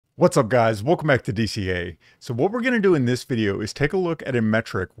What's up guys, welcome back to DCA. So what we're going to do in this video is take a look at a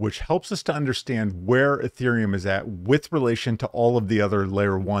metric which helps us to understand where Ethereum is at with relation to all of the other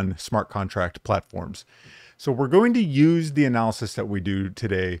layer 1 smart contract platforms. So we're going to use the analysis that we do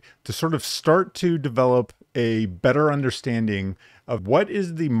today to sort of start to develop a better understanding of what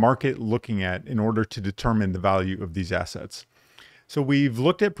is the market looking at in order to determine the value of these assets. So we've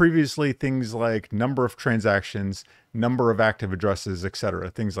looked at previously things like number of transactions, number of active addresses, etc.,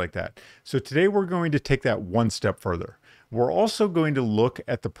 things like that. So today we're going to take that one step further. We're also going to look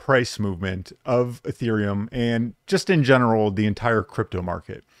at the price movement of Ethereum and just in general, the entire crypto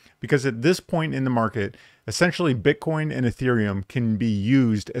market. Because at this point in the market, essentially Bitcoin and Ethereum can be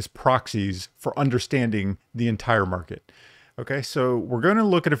used as proxies for understanding the entire market. Okay, so we're going to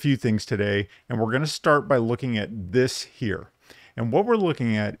look at a few things today, and we're going to start by looking at this here. And what we're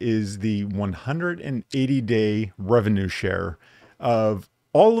looking at is the 180-day revenue share of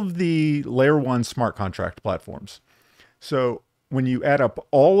all of the layer 1 smart contract platforms. So when you add up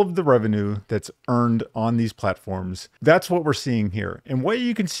all of the revenue that's earned on these platforms, that's what we're seeing here. And what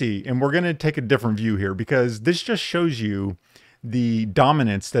you can see, and we're going to take a different view here because this just shows you the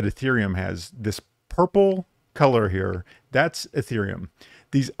dominance that Ethereum has. This purple color here, that's Ethereum.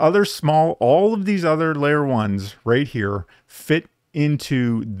 These other all of these other layer 1s right here fit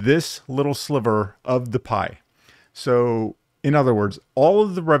into this little sliver of the pie. So in other words, all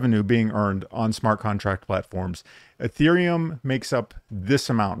of the revenue being earned on smart contract platforms, Ethereum makes up this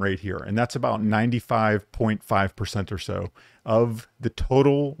amount right here. And that's about 95.5% or so of the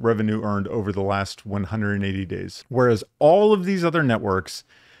total revenue earned over the last 180 days. Whereas all of these other networks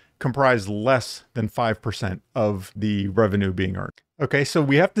comprise less than 5% of the revenue being earned. Okay, so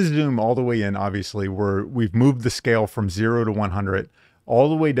we have to zoom all the way in, obviously, where we've moved the scale from 0 to 100 all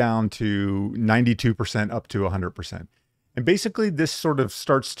the way down to 92% up to 100%. And basically this sort of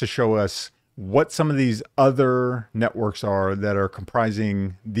starts to show us what some of these other networks are that are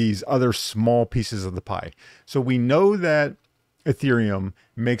comprising these other small pieces of the pie. So we know that Ethereum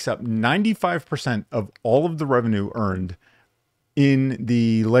makes up 95% of all of the revenue earned in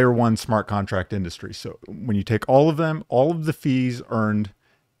the layer 1 smart contract industry. So when you take all of them, all of the fees earned,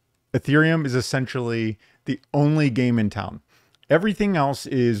 Ethereum is essentially the only game in town. Everything else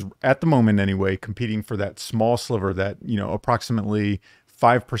is, at the moment anyway, competing for that small sliver, that, approximately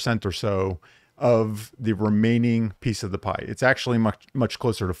 5% or so of the remaining piece of the pie. It's actually much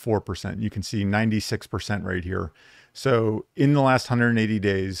closer to 4%. You can see 96% right here. So in the last 180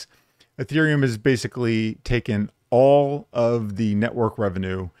 days, Ethereum has basically taken all of the network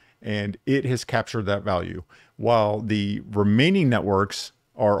revenue and it has captured that value, while the remaining networks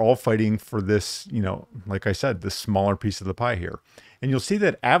are all fighting for this, like I said, this smaller piece of the pie here. And you'll see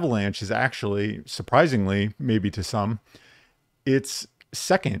that Avalanche is actually, surprisingly, maybe to some, it's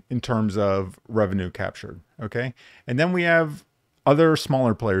second in terms of revenue captured. Okay. And then we have other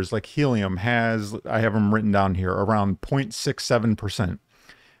smaller players like Helium has, I have them written down here, around 0.67%.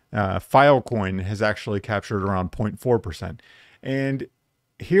 Filecoin has actually captured around 0.4%. And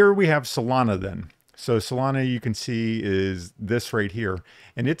here we have Solana then. So Solana, you can see, is this right here.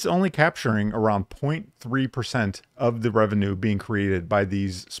 And it's only capturing around 0.3% of the revenue being created by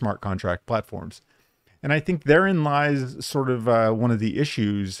these smart contract platforms. And I think therein lies sort of one of the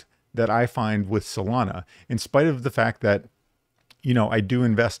issues that I find with Solana, in spite of the fact that I do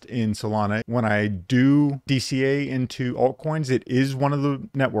invest in Solana. When I do DCA into altcoins, it is one of the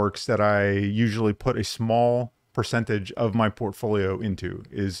networks that I usually put a small percentage of my portfolio into,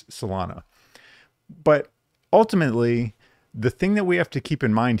 is Solana. But ultimately, the thing that we have to keep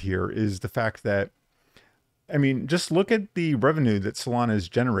in mind here is the fact that, just look at the revenue that Solana has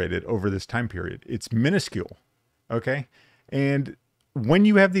generated over this time period. It's minuscule, okay? And when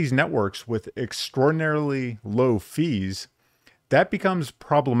you have these networks with extraordinarily low fees, that becomes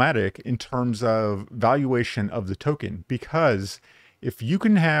problematic in terms of valuation of the token, because if you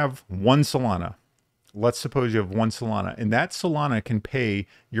can have one Solana, let's suppose you have one Solana, and that Solana can pay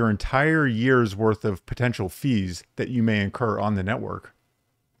your entire year's worth of potential fees that you may incur on the network,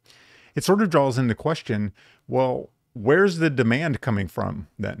 it sort of draws into question, well, where's the demand coming from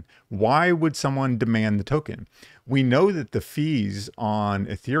then? Why would someone demand the token? We know that the fees on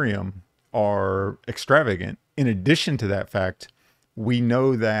Ethereum are extravagant. In addition to that fact, we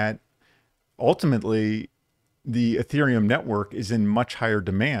know that ultimately the Ethereum network is in much higher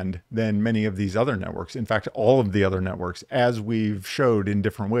demand than many of these other networks. In fact, all of the other networks, as we've showed in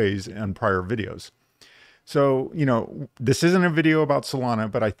different ways in prior videos. So, this isn't a video about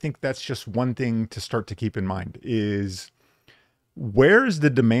Solana, but I think that's just one thing to start to keep in mind is where is the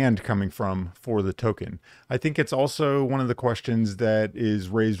demand coming from for the token? I think it's also one of the questions that is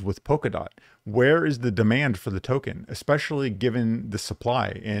raised with Polkadot. Where is the demand for the token, especially given the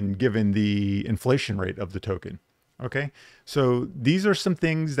supply and given the inflation rate of the token? Okay, so these are some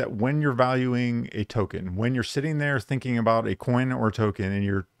things that when you're valuing a token, when you're sitting there thinking about a coin or a token and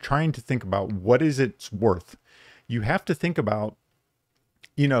you're trying to think about what is its worth, you have to think about,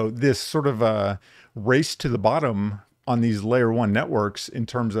 this sort of a race to the bottom on these layer one networks in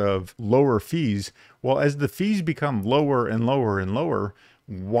terms of lower fees. Well, as the fees become lower and lower and lower,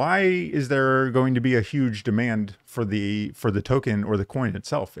 why is there going to be a huge demand for the token or the coin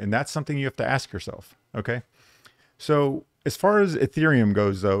itself? And that's something you have to ask yourself. Okay. So as far as Ethereum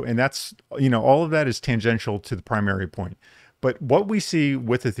goes though, and that's, all of that is tangential to the primary point. But what we see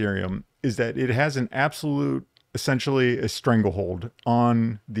with Ethereum is that it has an absolute, essentially a stranglehold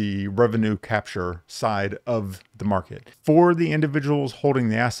on the revenue capture side of the market. For the individuals holding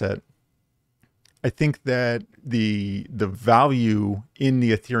the asset, I think that the value in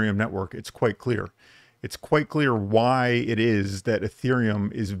the Ethereum network, it's quite clear. It's quite clear why it is that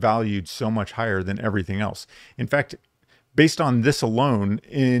Ethereum is valued so much higher than everything else. In fact, based on this alone,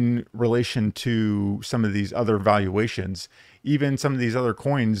 in relation to some of these other valuations, even some of these other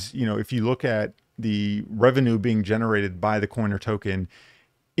coins, if you look at the revenue being generated by the coin or token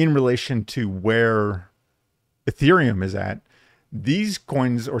in relation to where Ethereum is at, these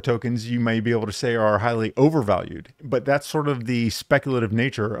coins or tokens you may be able to say are highly overvalued, but that's sort of the speculative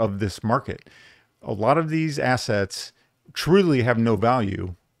nature of this market. A lot of these assets truly have no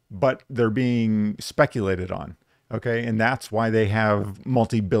value, but they're being speculated on. Okay. And that's why they have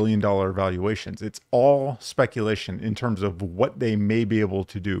multi-billion-dollar valuations. It's all speculation in terms of what they may be able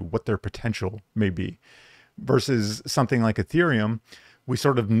to do, what their potential may be, versus something like Ethereum. We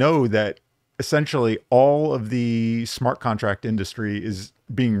sort of know that essentially all of the smart contract industry is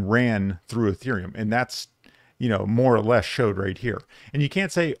being ran through Ethereum. And that's, more or less showed right here. And you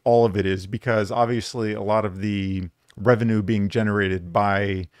can't say all of it is, because obviously a lot of the revenue being generated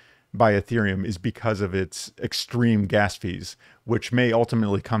by Ethereum is because of its extreme gas fees, which may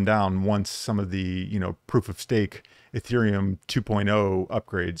ultimately come down once some of the, proof of stake Ethereum 2.0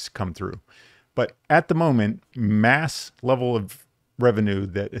 upgrades come through. But at the moment, mass level of revenue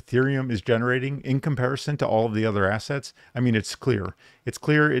that Ethereum is generating in comparison to all of the other assets, I mean, it's clear. It's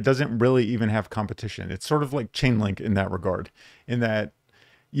clear it doesn't really even have competition. It's sort of like Chainlink in that regard, in that,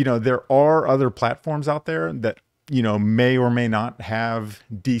 there are other platforms out there that, may or may not have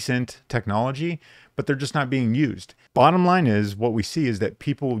decent technology, but they're just not being used. Bottom line is, what we see is that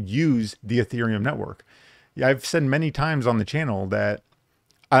people use the Ethereum network. I've said many times on the channel that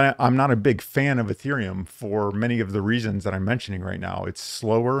I'm not a big fan of Ethereum for many of the reasons that I'm mentioning right now. It's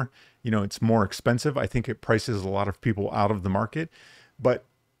slower, it's more expensive. I think it prices a lot of people out of the market, but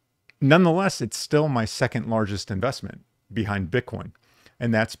nonetheless, it's still my second largest investment behind Bitcoin.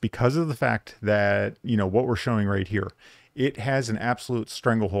 And that's because of the fact that, what we're showing right here, it has an absolute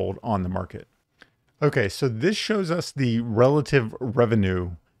stranglehold on the market. Okay, so this shows us the relative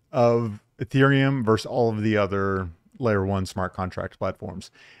revenue of Ethereum versus all of the other layer one smart contract platforms.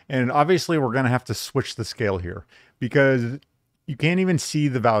 And obviously we're going to have to switch the scale here, because you can't even see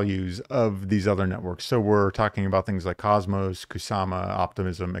the values of these other networks. So we're talking about things like Cosmos, Kusama,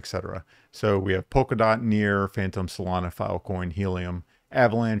 Optimism, etc. So we have Polkadot, Near, Phantom, Solana, Filecoin, Helium,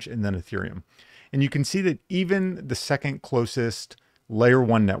 Avalanche, and then Ethereum. And you can see that even the second closest layer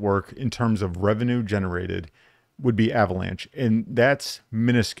one network in terms of revenue generated would be Avalanche, and that's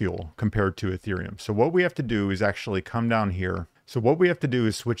minuscule compared to Ethereum. So what we have to do is actually come down here. So what we have to do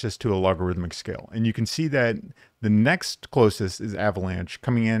is switch this to a logarithmic scale. And you can see that the next closest is Avalanche,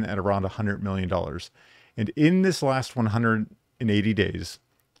 coming in at around $100 million. And in this last 180 days,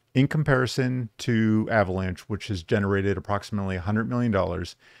 in comparison to Avalanche, which has generated approximately $100 million,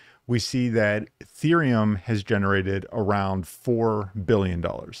 we see that Ethereum has generated around $4 billion.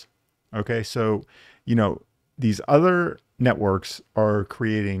 Okay, so, these other networks are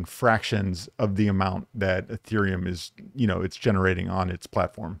creating fractions of the amount that Ethereum is, it's generating on its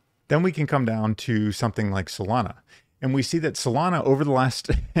platform. Then we can come down to something like Solana. And we see that Solana over the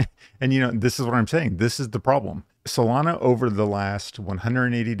last, and this is what I'm saying, this is the problem. Solana over the last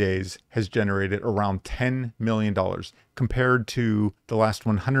 180 days has generated around $10 million compared to the last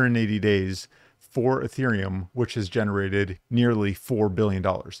 180 days for Ethereum, which has generated nearly $4 billion.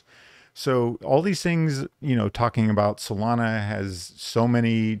 So all these things, talking about Solana has so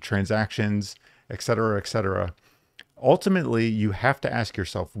many transactions, et cetera, ultimately you have to ask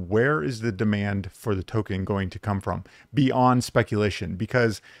yourself, where is the demand for the token going to come from beyond speculation?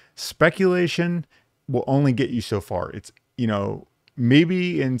 Because speculation will only get you so far. It's,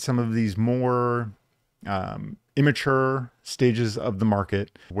 maybe in some of these more immature stages of the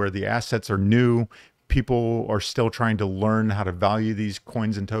market where the assets are new, people are still trying to learn how to value these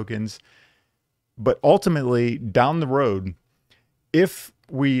coins and tokens. But ultimately, down the road, if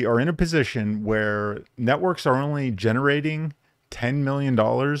we are in a position where networks are only generating $10 million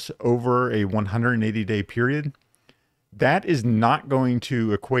over a 180-day period, that is not going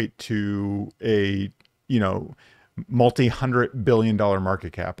to equate to a, multi-hundred-billion-dollar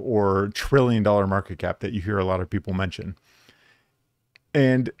market cap or trillion-dollar market cap that you hear a lot of people mention.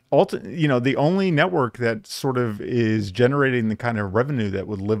 And the only network that sort of is generating the kind of revenue that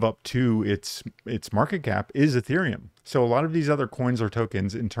would live up to its market cap is Ethereum. So a lot of these other coins or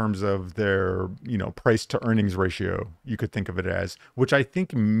tokens, in terms of their, price to earnings ratio, you could think of it as, which I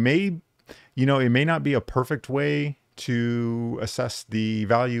think it may not be a perfect way to assess the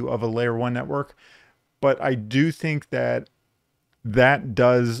value of a layer one network, but I do think that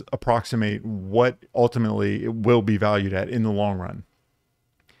does approximate what ultimately it will be valued at in the long run.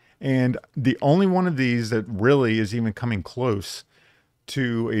 And the only one of these that really is even coming close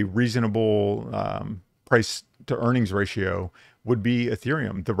to a reasonable price to earnings ratio would be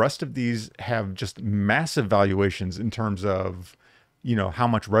Ethereum. The rest of these have just massive valuations in terms of, how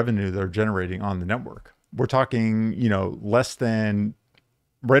much revenue they're generating on the network. We're talking, less than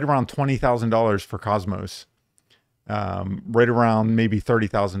right around $20,000 for Cosmos, right around maybe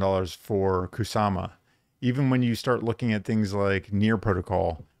 $30,000 for Kusama. Even when you start looking at things like Near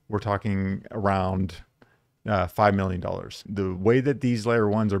Protocol, we're talking around $5 million. The way that these layer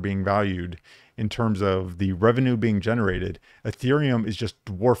ones are being valued in terms of the revenue being generated, Ethereum is just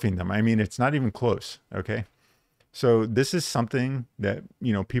dwarfing them. I mean, it's not even close, okay? So this is something that,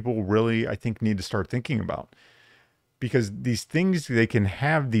 people really, I think, need to start thinking about. Because these things, they can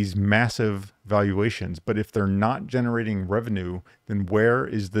have these massive valuations, but if they're not generating revenue, then where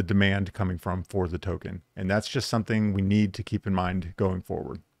is the demand coming from for the token? And that's just something we need to keep in mind going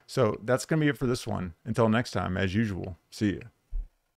forward. So that's going to be it for this one. Until next time, as usual, see you.